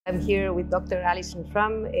I'm here with Dr. Alison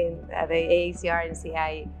Schram in the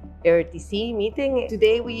AACR-NCI-EORTC meeting.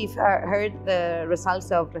 Today we've heard the results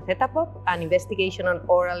of Rezatapopt, an investigation on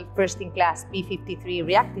oral first-in-class P53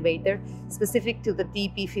 reactivator specific to the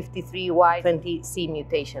TP53 Y220C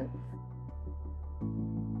mutation.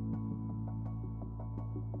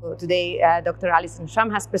 Today, Dr. Alison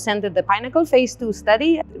Schram has presented the PYNNACLE Phase 2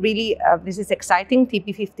 study. Really, this is exciting.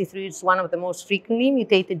 TP53 is one of the most frequently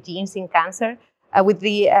mutated genes in cancer, with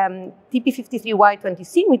the TP53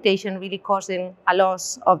 Y220C mutation really causing a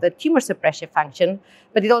loss of the tumor suppressive function,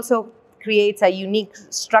 but it also creates a unique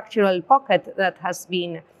structural pocket that has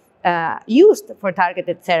been used for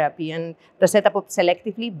targeted therapy. And Rezatapopt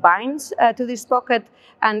selectively binds to this pocket,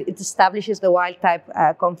 and it establishes the wild-type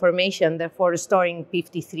conformation, therefore restoring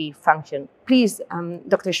P53 function. Please,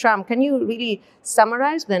 Dr. Schram, can you really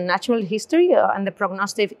summarize the natural history and the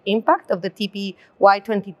prognostic impact of the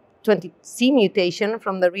TP53Y220C mutation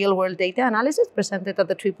from the real-world data analysis presented at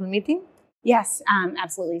the triple meeting? Yes,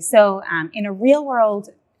 absolutely. So in a real-world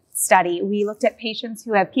study, we looked at patients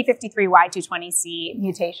who have P53 Y220C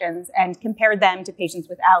mutations and compared them to patients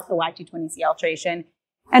without the Y220C alteration.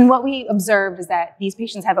 And what we observed is that these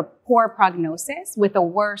patients have a poor prognosis with a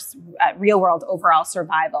worse real-world overall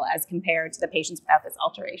survival as compared to the patients without this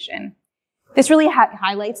alteration. This really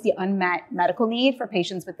highlights the unmet medical need for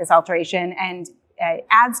patients with this alteration and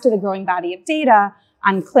adds to the growing body of data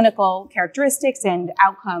on clinical characteristics and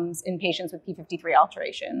outcomes in patients with P53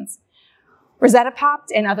 alterations.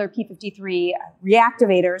 Rezatapopt and other P53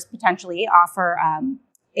 reactivators potentially offer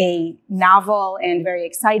a novel and very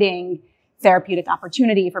exciting therapeutic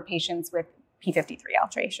opportunity for patients with P53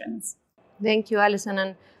 alterations. Thank you, Alison.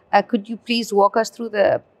 And could you please walk us through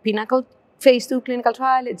the PYNNACLE Phase 2 clinical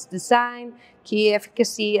trial, its design, key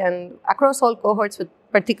efficacy, and across all cohorts, but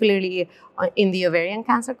particularly in the ovarian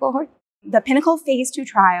cancer cohort? The PYNNACLE Phase 2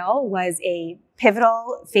 trial was a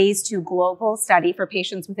pivotal Phase 2 global study for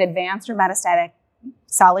patients with advanced or metastatic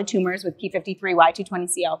solid tumors with P53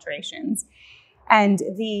 Y220C alterations. And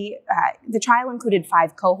the trial included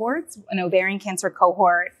 5 cohorts, an ovarian cancer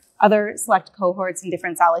cohort, other select cohorts in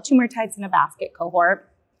different solid tumor types, and a basket cohort.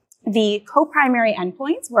 The co-primary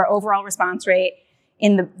endpoints were overall response rate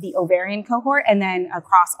in the ovarian cohort and then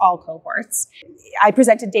across all cohorts. I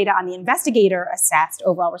presented data on the investigator-assessed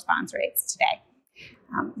overall response rates today.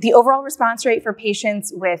 The overall response rate for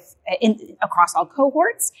patients across all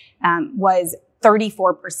cohorts was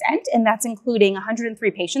 34%, and that's including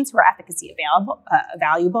 103 patients who are efficacy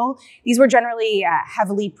evaluable. These were generally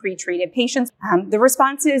heavily pretreated patients. The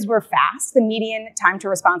responses were fast. The median time to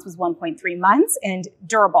response was 1.3 months and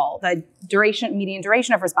durable. The median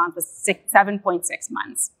duration of response was 7.6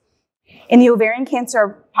 months. In the ovarian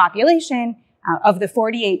cancer population, of the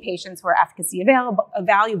 48 patients who were efficacy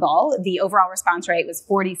evaluable, the overall response rate was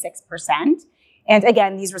 46%. And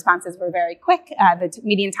again, these responses were very quick. The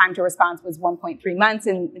median time to response was 1.3 months,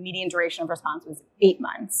 and the median duration of response was 8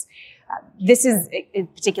 months. This is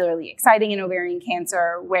particularly exciting in ovarian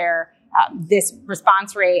cancer, where this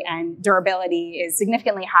response rate and durability is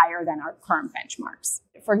significantly higher than our current benchmarks.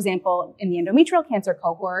 For example, in the endometrial cancer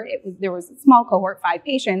cohort, there was a small cohort, 5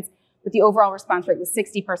 patients, but the overall response rate was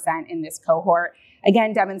 60% in this cohort,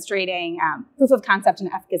 again demonstrating proof of concept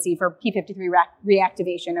and efficacy for P53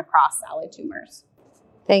 reactivation across solid tumors.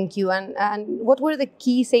 Thank you. And what were the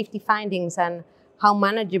key safety findings, and how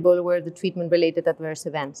manageable were the treatment-related adverse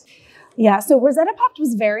events? Yeah, so Rezatapopt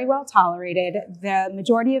was very well tolerated. The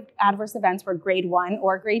majority of adverse events were grade 1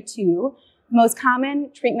 or grade 2. Most common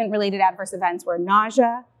treatment-related adverse events were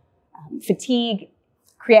nausea, fatigue,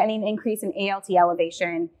 creatinine increase, and ALT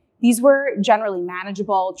elevation. These were generally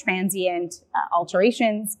manageable, transient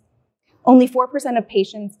alterations. Only 4% of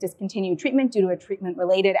patients discontinued treatment due to a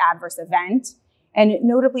treatment-related adverse event. And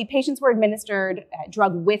notably, patients were administered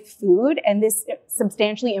drug with food, and this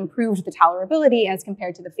substantially improved the tolerability as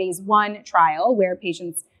compared to the Phase 1 trial, where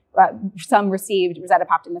patients, some received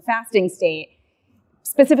Rezatapopt in the fasting state.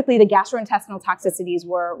 Specifically, the gastrointestinal toxicities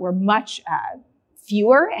were much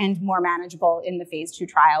fewer and more manageable in the Phase 2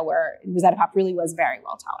 trial, where Rezatapopt really was very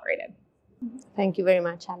well tolerated. Thank you very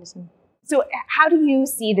much, Alison. So how do you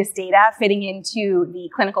see this data fitting into the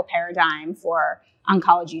clinical paradigm for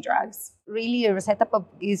oncology drugs? Really, Rezatapopt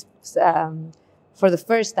is, for the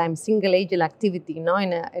first time, single-agent activity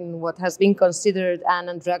in what has been considered an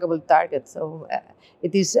undruggable target. So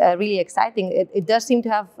it is really exciting. It does seem to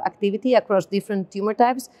have activity across different tumor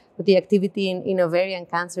types, but the activity in ovarian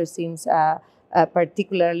cancer seems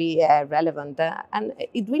particularly relevant. And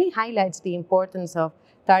it really highlights the importance of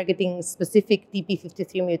targeting specific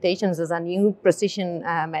TP53 mutations as a new precision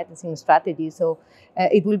medicine strategy. So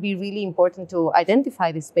it will be really important to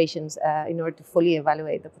identify these patients in order to fully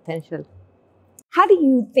evaluate the potential. How do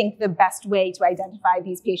you think the best way to identify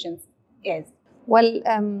these patients is? Well,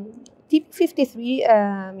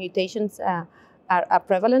 TP53 mutations are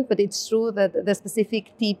prevalent, but it's true that the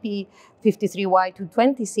specific TP53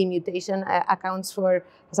 Y220C mutation accounts for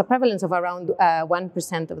has a prevalence of around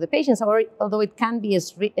 1% of the patients, although it can be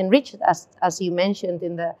as enriched as you mentioned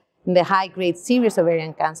in the high-grade serous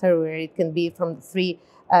ovarian cancer, where it can be from 3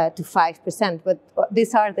 to 5%. But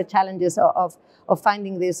these are the challenges of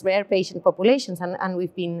finding these rare patient populations, and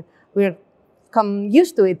we're come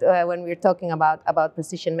used to it when we're talking about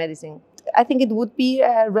precision medicine. I think it would be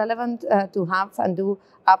relevant to have and do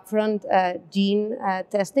upfront gene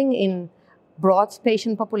testing in broad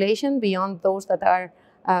patient population beyond those that are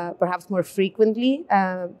perhaps more frequently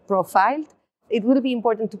profiled. It would be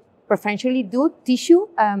important to preferentially do tissue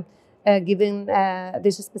given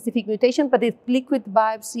this specific mutation, but if liquid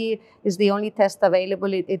biopsy is the only test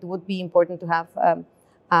available, it would be important to have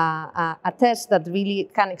a test that really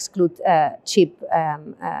can exclude chip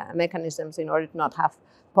mechanisms in order to not have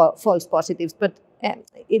false positives. But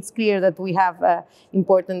it's clear that we have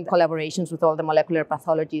important collaborations with all the molecular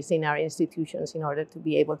pathologists in our institutions in order to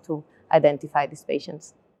be able to identify these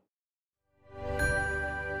patients.